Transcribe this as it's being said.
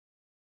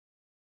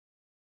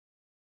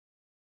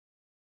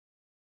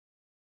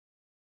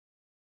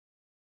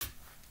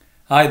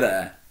Hi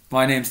there,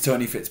 my name's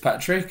Tony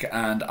Fitzpatrick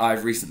and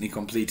I've recently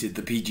completed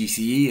the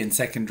PGCE in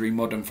Secondary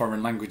Modern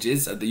Foreign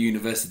Languages at the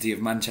University of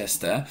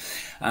Manchester,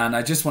 and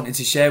I just wanted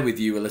to share with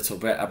you a little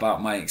bit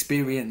about my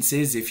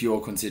experiences if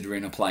you're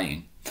considering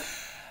applying.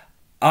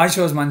 I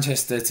chose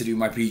Manchester to do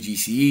my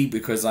PGCE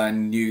because I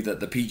knew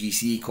that the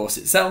PGCE course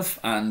itself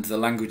and the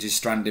languages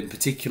strand in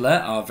particular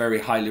are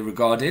very highly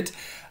regarded,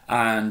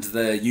 and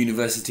the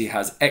university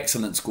has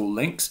excellent school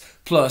links,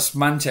 plus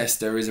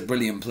Manchester is a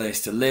brilliant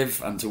place to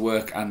live and to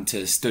work and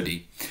to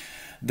study.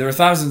 There are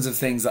thousands of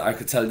things that I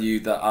could tell you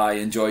that I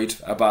enjoyed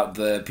about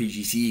the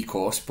PGCE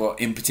course, but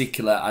in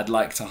particular I'd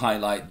like to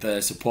highlight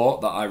the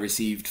support that I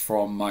received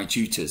from my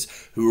tutors,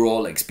 who are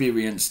all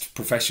experienced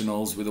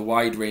professionals with a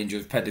wide range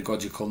of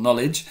pedagogical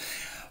knowledge.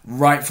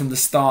 Right from the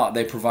start,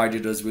 they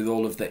provided us with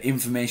all of the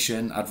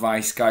information,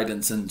 advice,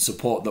 guidance and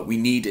support that we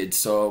needed.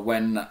 So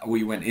when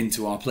we went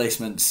into our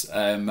placements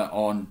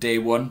on day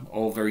one,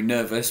 all very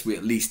nervous, we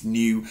at least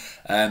knew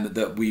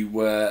that we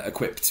were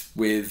equipped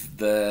with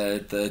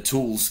the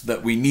tools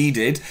that we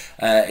needed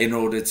in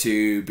order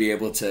to be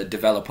able to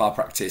develop our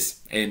practice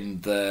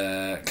in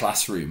the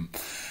classroom.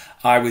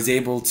 I was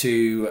able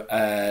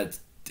to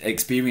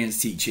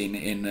experience teaching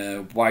in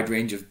a wide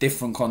range of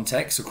different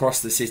contexts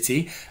across the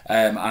city,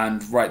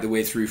 and right the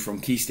way through from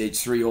Key Stage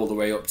 3 all the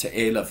way up to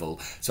A level.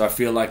 So I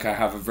feel like I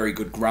have a very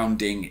good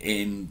grounding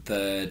in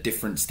the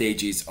different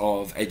stages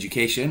of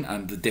education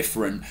and the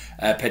different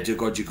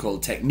pedagogical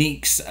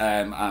techniques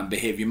and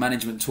behaviour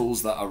management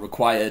tools that are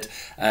required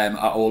at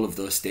all of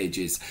those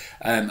stages.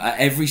 At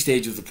every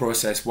stage of the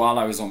process while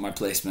I was on my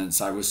placements,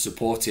 I was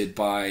supported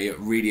by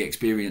really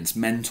experienced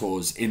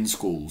mentors in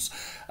schools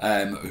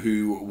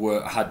who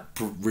had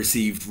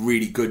received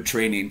really good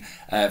training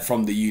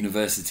from the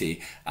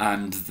university,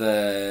 and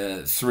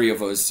the three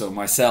of us, so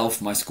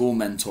myself, my school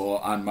mentor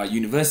and my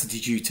university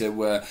tutor,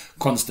 were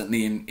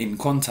constantly in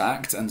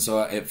contact, and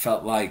so it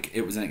felt like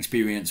it was an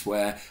experience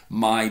where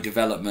my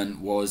development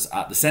was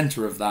at the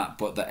centre of that,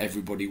 but that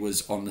everybody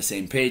was on the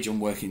same page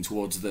and working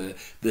towards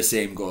the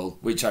same goal,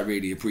 which I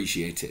really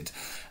appreciated.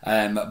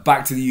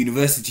 Back to the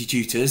university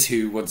tutors,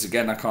 who once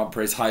again I can't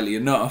praise highly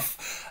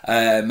enough.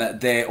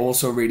 They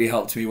also really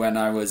helped me when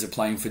I was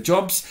applying for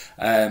jobs,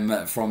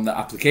 from the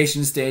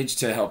application stage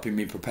to helping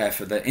me prepare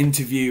for the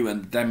interview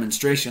and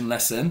demonstration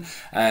lesson,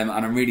 and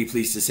I'm really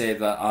pleased to say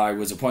that I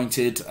was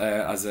appointed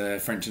as a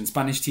French and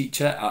Spanish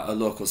teacher at a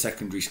local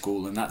secondary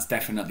school, and that's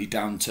definitely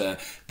down to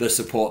the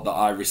support that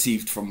I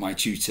received from my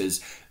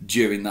tutors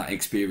during that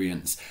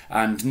experience.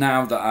 And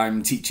now that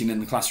I'm teaching in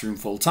the classroom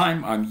full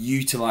time, I'm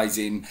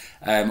utilising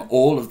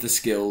all of the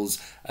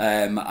skills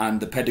and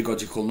the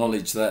pedagogical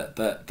knowledge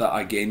that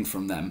I gained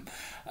from them.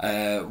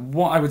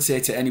 What I would say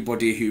to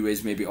anybody who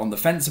is maybe on the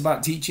fence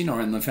about teaching or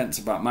on the fence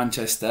about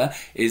Manchester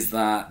is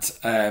that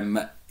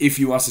if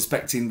you are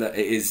suspecting that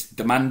it is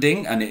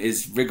demanding and it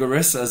is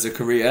rigorous as a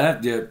career,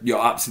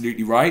 you're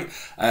absolutely right,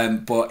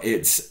 but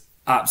it's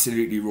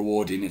absolutely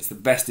rewarding. It's the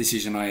best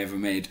decision I ever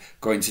made,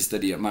 going to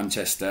study at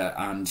Manchester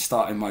and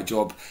starting my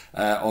job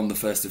on the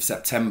 1st of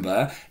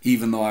September.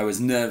 Even though I was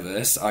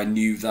nervous, I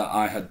knew that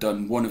I had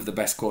done one of the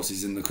best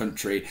courses in the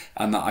country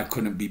and that I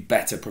couldn't be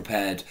better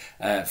prepared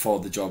for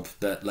the job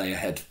that lay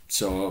ahead.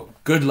 So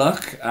good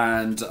luck,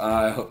 and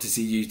I hope to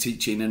see you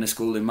teaching in a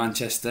school in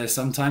Manchester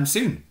sometime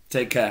soon.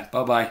 Take care.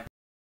 Bye bye.